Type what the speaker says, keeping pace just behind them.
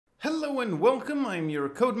Hello and welcome, I'm your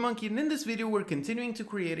Code Monkey, and in this video we're continuing to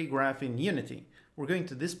create a graph in Unity. We're going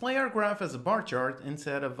to display our graph as a bar chart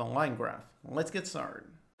instead of a line graph. Let's get started.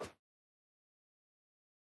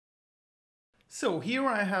 So here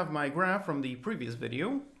I have my graph from the previous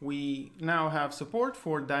video. We now have support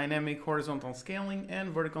for dynamic horizontal scaling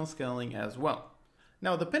and vertical scaling as well.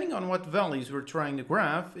 Now, depending on what values we're trying to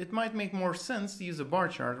graph, it might make more sense to use a bar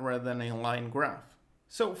chart rather than a line graph.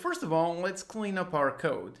 So first of all, let's clean up our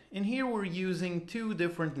code. In here we're using two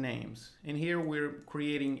different names. In here we're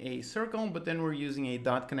creating a circle, but then we're using a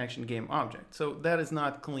dot connection game object. So that is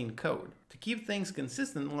not clean code. To keep things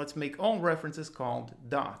consistent, let's make all references called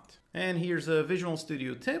dot. And here's a Visual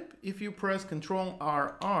Studio tip. If you press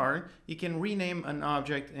Ctrl+R, you can rename an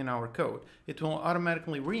object in our code. It will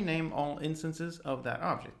automatically rename all instances of that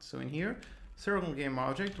object. So in here, circle game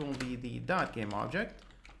object will be the dot game object,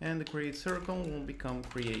 and the create circle will become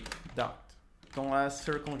create dot. The last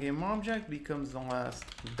circle game object becomes the last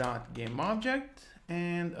dot game object,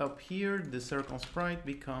 and up here the circle sprite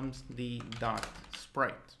becomes the dot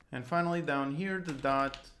sprite. And finally down here the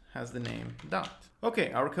dot has the name dot.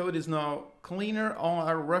 Okay, our code is now cleaner, all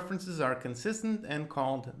our references are consistent and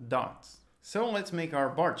called dots. So let's make our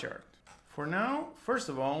bar chart. For now, first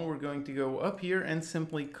of all, we're going to go up here and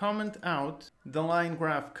simply comment out the line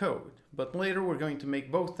graph code. But later we're going to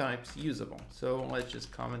make both types usable. So let's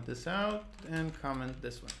just comment this out and comment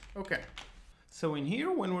this one. Okay. So in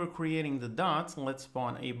here, when we're creating the dots, let's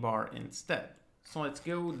spawn a bar instead. So let's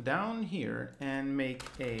go down here and make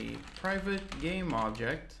a private game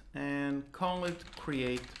object and call it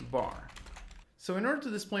create bar. So in order to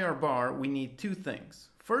display our bar, we need two things.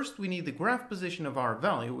 First, we need the graph position of our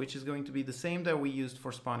value, which is going to be the same that we used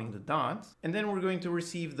for spawning the dots. And then we're going to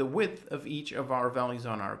receive the width of each of our values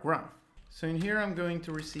on our graph. So in here, I'm going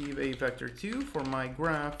to receive a vector2 for my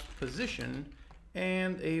graph position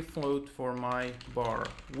and a float for my bar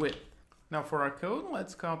width. Now for our code,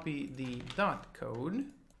 let's copy the dot code.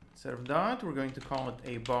 Instead of dot, we're going to call it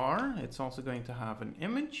a bar. It's also going to have an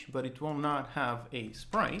image, but it will not have a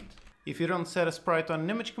sprite. If you don't set a sprite on an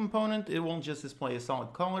image component, it will just display a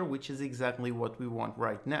solid color, which is exactly what we want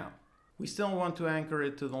right now. We still want to anchor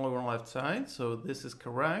it to the lower left side, so this is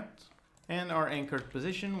correct. And our anchored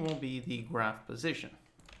position will be the graph position.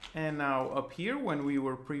 And now up here, when we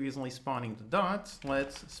were previously spawning the dots,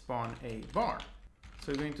 let's spawn a bar.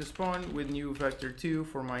 So I'm going to spawn with new vector2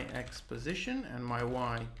 for my x position and my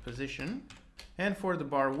y position. And for the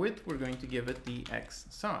bar width, we're going to give it the x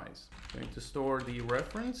size. We're going to store the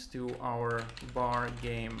reference to our bar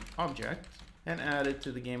game object and add it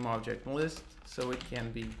to the game object list so it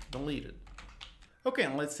can be deleted. Okay,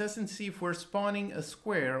 and let's test and see if we're spawning a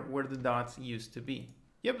square where the dots used to be.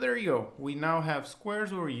 Yep, there you go. We now have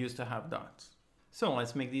squares where we used to have dots. So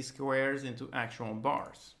let's make these squares into actual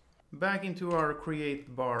bars. Back into our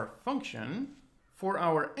create bar function. For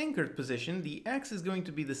our anchored position, the x is going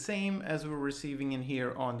to be the same as we're receiving in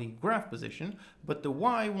here on the graph position, but the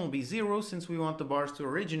y will be 0 since we want the bars to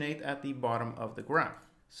originate at the bottom of the graph.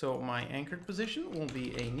 So my anchored position will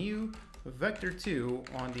be a new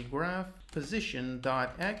vector2 on the graph position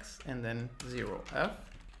dot x and then 0f.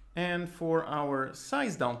 And for our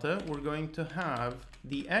size delta, we're going to have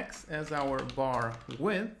the x as our bar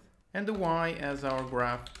width and the y as our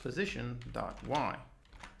graph position dot y.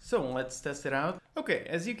 So let's test it out. Okay,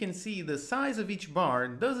 as you can see, the size of each bar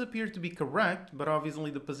does appear to be correct, but obviously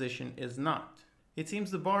the position is not. It seems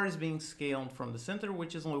the bar is being scaled from the center,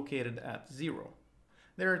 which is located at 0.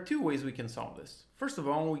 There are two ways we can solve this. First of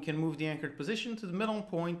all, we can move the anchored position to the middle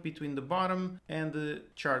point between the bottom and the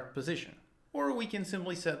chart position. Or we can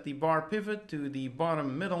simply set the bar pivot to the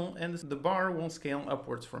bottom middle and the bar will scale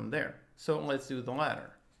upwards from there. So let's do the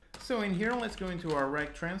latter. So in here, let's go into our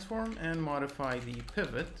rect transform and modify the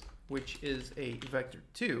pivot, which is a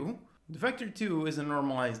vector2. The vector2 is a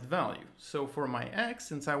normalized value. So for my x,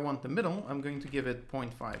 since I want the middle, I'm going to give it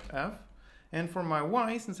 0.5f. And for my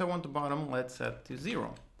y, since I want the bottom, let's set to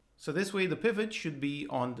 0. So this way the pivot should be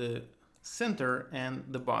on the center and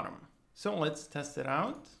the bottom. So let's test it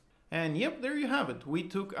out. And yep, there you have it. We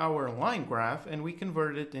took our line graph and we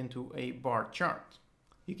converted it into a bar chart.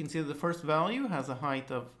 You can see that the first value has a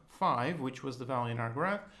height of 5, which was the value in our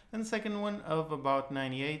graph, and the second one of about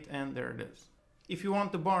 98, and there it is. If you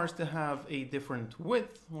want the bars to have a different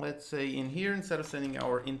width, let's say in here, instead of sending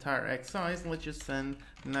our entire x size, let's just send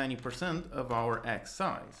 90% of our x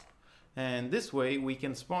size. And this way we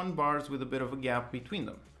can spawn bars with a bit of a gap between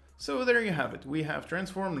them. So there you have it. We have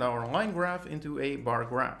transformed our line graph into a bar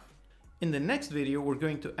graph. In the next video, we're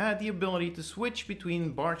going to add the ability to switch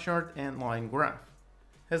between bar chart and line graph.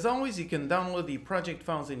 As always, you can download the project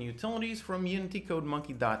files and utilities from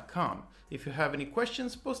unitycodemonkey.com. If you have any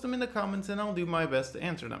questions, post them in the comments and I'll do my best to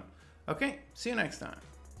answer them. Okay, see you next time.